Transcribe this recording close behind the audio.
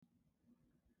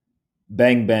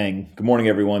Bang, bang. Good morning,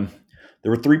 everyone.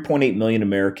 There were 3.8 million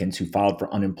Americans who filed for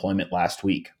unemployment last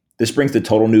week. This brings the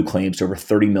total new claims to over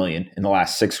 30 million in the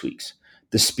last 6 weeks.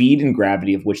 The speed and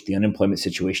gravity of which the unemployment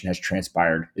situation has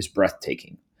transpired is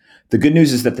breathtaking. The good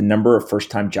news is that the number of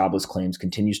first time jobless claims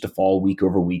continues to fall week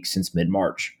over week since mid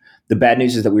March. The bad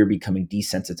news is that we are becoming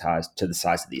desensitized to the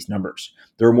size of these numbers.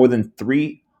 There are more than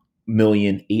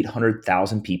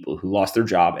 3,800,000 people who lost their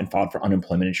job and filed for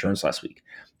unemployment insurance last week.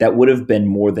 That would have been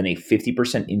more than a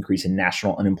 50% increase in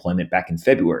national unemployment back in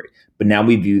February, but now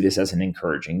we view this as an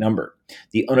encouraging number.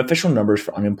 The unofficial numbers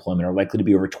for unemployment are likely to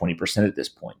be over 20% at this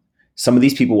point. Some of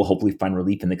these people will hopefully find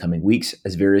relief in the coming weeks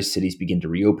as various cities begin to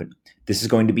reopen. This is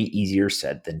going to be easier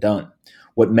said than done.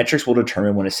 What metrics will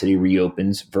determine when a city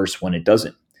reopens versus when it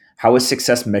doesn't? How is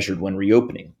success measured when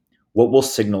reopening? What will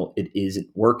signal it is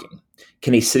working?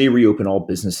 Can a city reopen all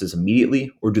businesses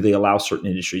immediately, or do they allow certain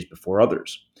industries before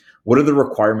others? What are the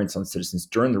requirements on citizens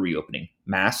during the reopening?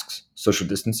 Masks, social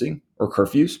distancing, or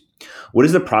curfews? What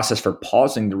is the process for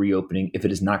pausing the reopening if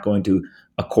it is not going to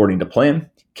according to plan?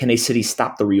 Can a city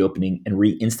stop the reopening and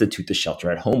reinstitute the shelter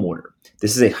at home order?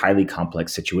 This is a highly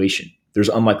complex situation. There's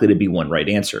unlikely to be one right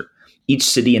answer. Each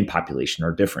city and population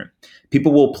are different.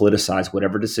 People will politicize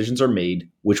whatever decisions are made,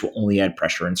 which will only add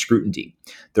pressure and scrutiny.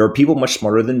 There are people much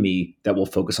smarter than me that will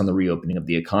focus on the reopening of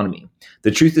the economy.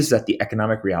 The truth is that the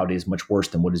economic reality is much worse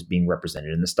than what is being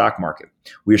represented in the stock market.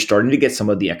 We are starting to get some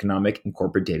of the economic and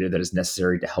corporate data that is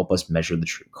necessary to help us measure the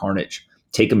true carnage.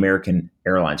 Take American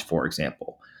Airlines, for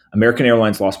example. American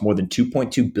Airlines lost more than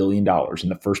 $2.2 billion in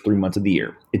the first 3 months of the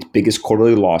year, its biggest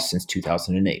quarterly loss since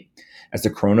 2008, as the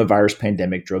coronavirus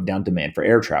pandemic drove down demand for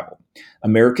air travel.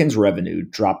 Americans' revenue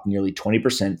dropped nearly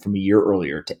 20% from a year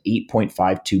earlier to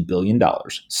 $8.52 billion,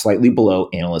 slightly below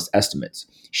analyst estimates.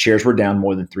 Shares were down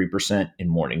more than 3% in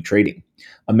morning trading.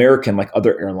 American, like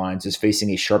other airlines, is facing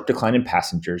a sharp decline in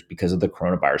passengers because of the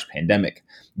coronavirus pandemic.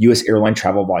 U.S. airline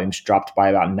travel volumes dropped by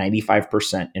about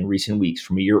 95% in recent weeks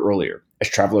from a year earlier, as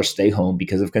travelers stay home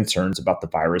because of concerns about the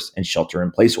virus and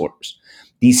shelter-in-place orders.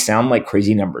 These sound like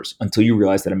crazy numbers until you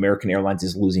realize that American Airlines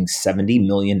is losing $70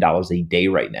 million a day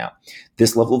right now.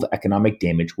 This level of economic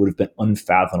damage would have been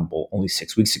unfathomable only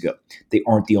 6 weeks ago. They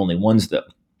aren't the only ones, though.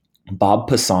 Bob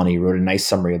Pisani wrote a nice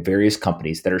summary of various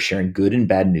companies that are sharing good and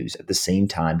bad news at the same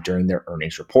time during their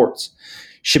earnings reports.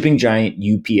 Shipping giant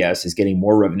UPS is getting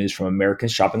more revenues from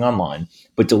Americans shopping online,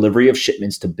 but delivery of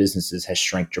shipments to businesses has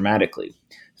shrank dramatically.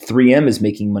 3M is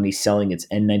making money selling its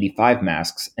N95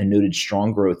 masks and noted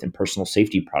strong growth in personal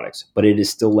safety products, but it is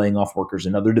still laying off workers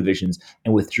in other divisions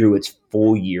and withdrew its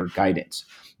full year guidance.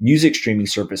 Music streaming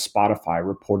service Spotify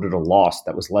reported a loss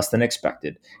that was less than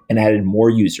expected and added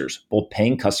more users, both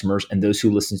paying customers and those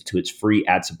who listened to its free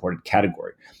ad-supported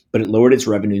category, but it lowered its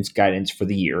revenues guidance for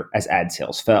the year as ad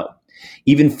sales fell.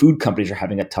 Even food companies are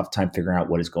having a tough time figuring out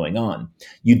what is going on.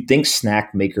 You'd think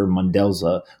snack maker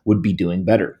Mondelza would be doing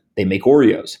better. They make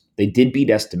Oreos. They did beat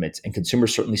estimates, and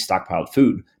consumers certainly stockpiled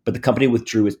food, but the company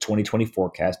withdrew its 2020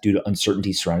 forecast due to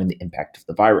uncertainty surrounding the impact of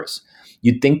the virus.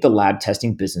 You'd think the lab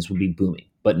testing business would be booming,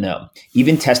 but no.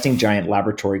 Even testing giant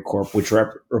Laboratory Corp, which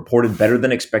reported better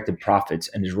than expected profits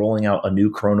and is rolling out a new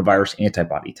coronavirus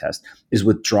antibody test, is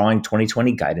withdrawing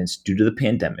 2020 guidance due to the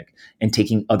pandemic and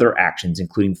taking other actions,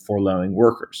 including furloughing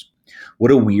workers.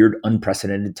 What a weird,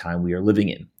 unprecedented time we are living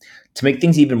in. To make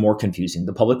things even more confusing,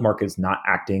 the public market is not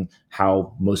acting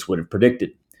how most would have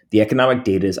predicted. The economic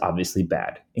data is obviously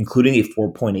bad, including a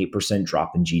 4.8%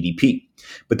 drop in GDP.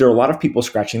 But there are a lot of people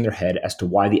scratching their head as to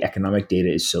why the economic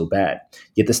data is so bad,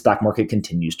 yet the stock market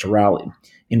continues to rally.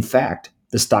 In fact,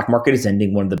 the stock market is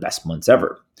ending one of the best months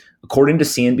ever. According to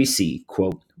CNBC,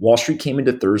 quote, Wall Street came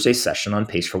into Thursday's session on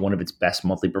pace for one of its best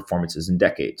monthly performances in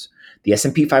decades. The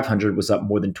S&P 500 was up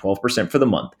more than 12% for the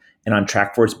month and on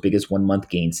track for its biggest one-month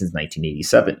gain since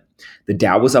 1987. The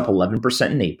Dow was up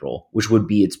 11% in April, which would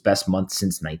be its best month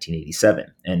since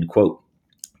 1987, end quote.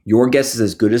 Your guess is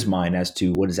as good as mine as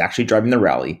to what is actually driving the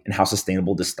rally and how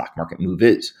sustainable this stock market move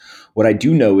is. What I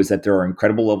do know is that there are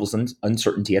incredible levels of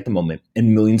uncertainty at the moment,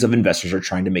 and millions of investors are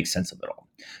trying to make sense of it all.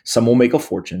 Some will make a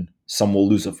fortune, some will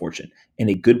lose a fortune, and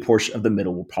a good portion of the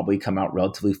middle will probably come out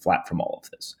relatively flat from all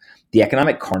of this. The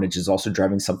economic carnage is also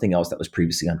driving something else that was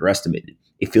previously underestimated,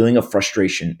 a feeling of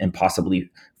frustration and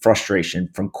possibly frustration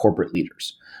from corporate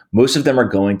leaders. Most of them are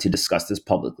going to discuss this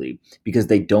publicly because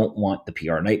they don't want the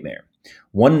PR nightmare.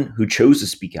 One who chose to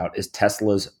speak out is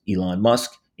Tesla's Elon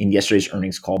Musk, In yesterday's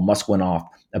earnings call, Musk went off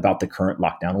about the current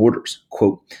lockdown orders.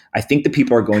 Quote, I think the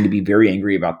people are going to be very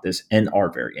angry about this and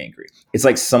are very angry. It's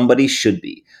like somebody should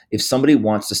be. If somebody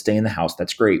wants to stay in the house,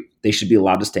 that's great. They should be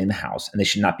allowed to stay in the house and they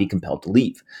should not be compelled to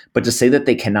leave. But to say that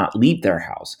they cannot leave their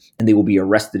house and they will be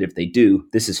arrested if they do,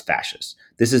 this is fascist.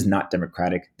 This is not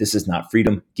democratic. This is not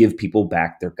freedom. Give people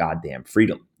back their goddamn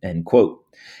freedom. End quote.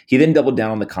 He then doubled down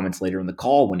on the comments later in the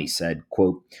call when he said,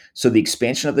 quote, so the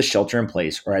expansion of the shelter in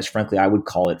place, or as frankly I would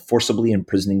call it, forcibly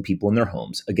imprisoning people in their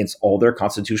homes against all their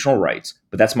constitutional rights,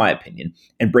 but that's my opinion,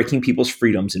 and breaking people's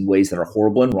freedoms in ways that are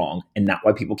horrible and wrong and not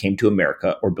why people came to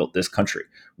America or built this country.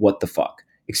 What the fuck?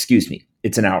 Excuse me.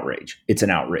 It's an outrage. It's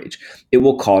an outrage. It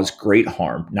will cause great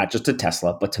harm, not just to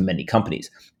Tesla, but to many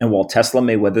companies. And while Tesla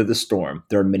may weather the storm,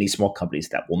 there are many small companies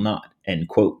that will not. End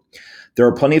quote. There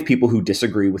are plenty of people who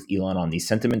disagree with Elon on these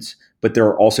sentiments, but there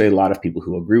are also a lot of people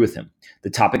who agree with him. The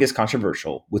topic is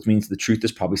controversial, which means the truth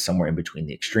is probably somewhere in between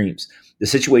the extremes. The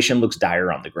situation looks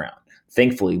dire on the ground.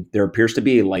 Thankfully, there appears to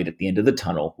be a light at the end of the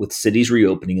tunnel, with cities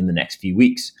reopening in the next few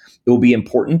weeks. It will be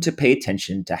important to pay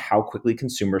attention to how quickly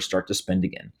consumers start to spend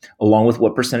again, along with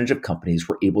what percentage of companies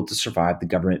were able to survive the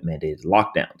government-mandated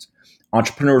lockdowns.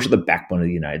 Entrepreneurs are the backbone of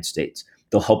the United States.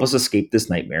 They'll help us escape this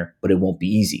nightmare, but it won't be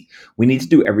easy. We need to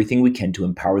do everything we can to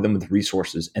empower them with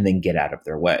resources and then get out of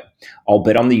their way. I'll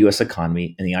bet on the U.S.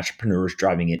 economy and the entrepreneurs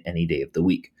driving it any day of the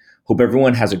week. Hope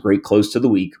everyone has a great close to the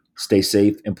week. Stay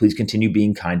safe, and please continue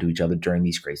being kind to each other during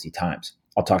these crazy times.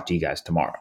 I'll talk to you guys tomorrow.